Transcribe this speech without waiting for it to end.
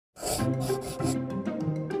In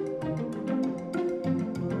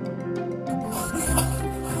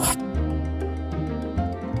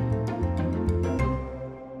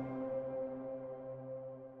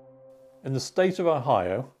the state of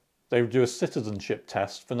Ohio, they do a citizenship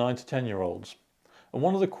test for 9 to 10-year-olds. And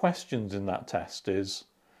one of the questions in that test is,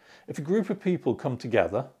 if a group of people come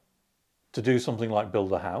together to do something like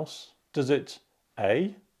build a house, does it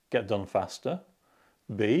A, get done faster,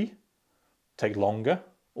 B, take longer,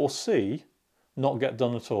 or C, not get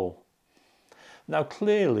done at all? Now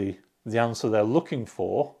clearly the answer they're looking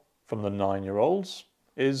for from the 9-year-olds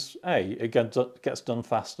is A, it gets done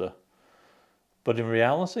faster. But in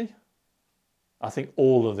reality, I think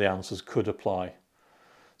all of the answers could apply.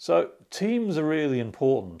 So teams are really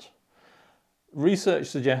important. Research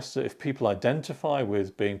suggests that if people identify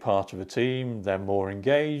with being part of a team, they're more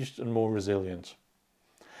engaged and more resilient.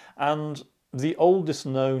 And the oldest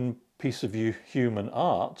known piece of human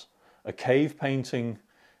art, a cave painting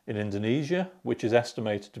in Indonesia, which is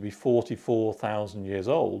estimated to be 44,000 years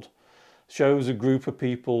old, shows a group of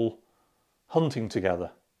people hunting together,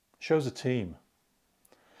 shows a team.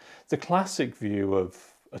 The classic view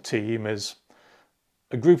of a team is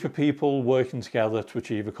a group of people working together to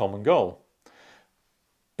achieve a common goal.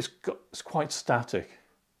 It's quite static.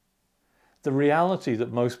 The reality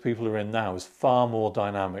that most people are in now is far more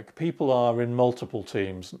dynamic. People are in multiple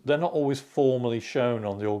teams. They're not always formally shown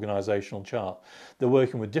on the organisational chart. They're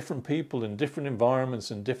working with different people in different environments,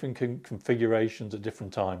 in different configurations at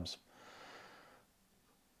different times.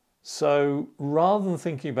 So rather than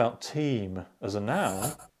thinking about team as a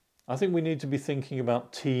noun, I think we need to be thinking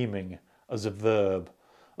about teaming as a verb,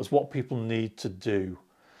 as what people need to do.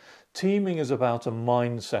 Teaming is about a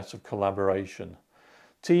mindset of collaboration.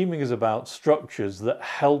 Teaming is about structures that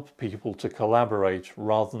help people to collaborate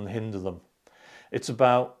rather than hinder them. It's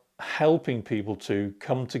about helping people to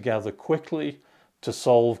come together quickly to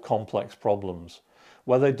solve complex problems,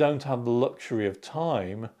 where they don't have the luxury of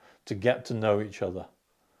time to get to know each other.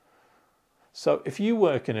 So if you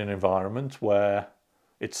work in an environment where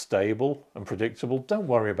it's stable and predictable, don't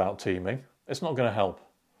worry about teaming. It's not going to help.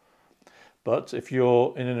 But if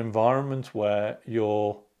you're in an environment where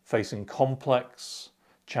you're facing complex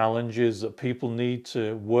challenges that people need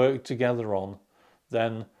to work together on,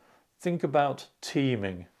 then think about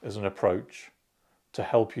teaming as an approach to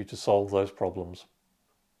help you to solve those problems.